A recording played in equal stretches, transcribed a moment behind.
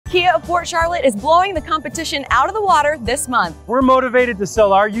Kia of Port Charlotte is blowing the competition out of the water this month. We're motivated to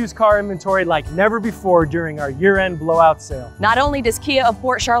sell our used car inventory like never before during our year-end blowout sale. Not only does Kia of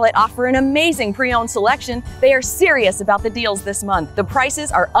Port Charlotte offer an amazing pre-owned selection, they are serious about the deals this month. The prices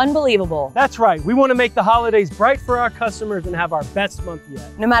are unbelievable. That's right, we want to make the holidays bright for our customers and have our best month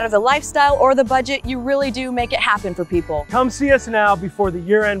yet. No matter the lifestyle or the budget, you really do make it happen for people. Come see us now before the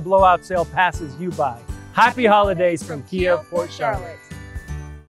year-end blowout sale passes you by. Happy holidays from Kia of Port Charlotte.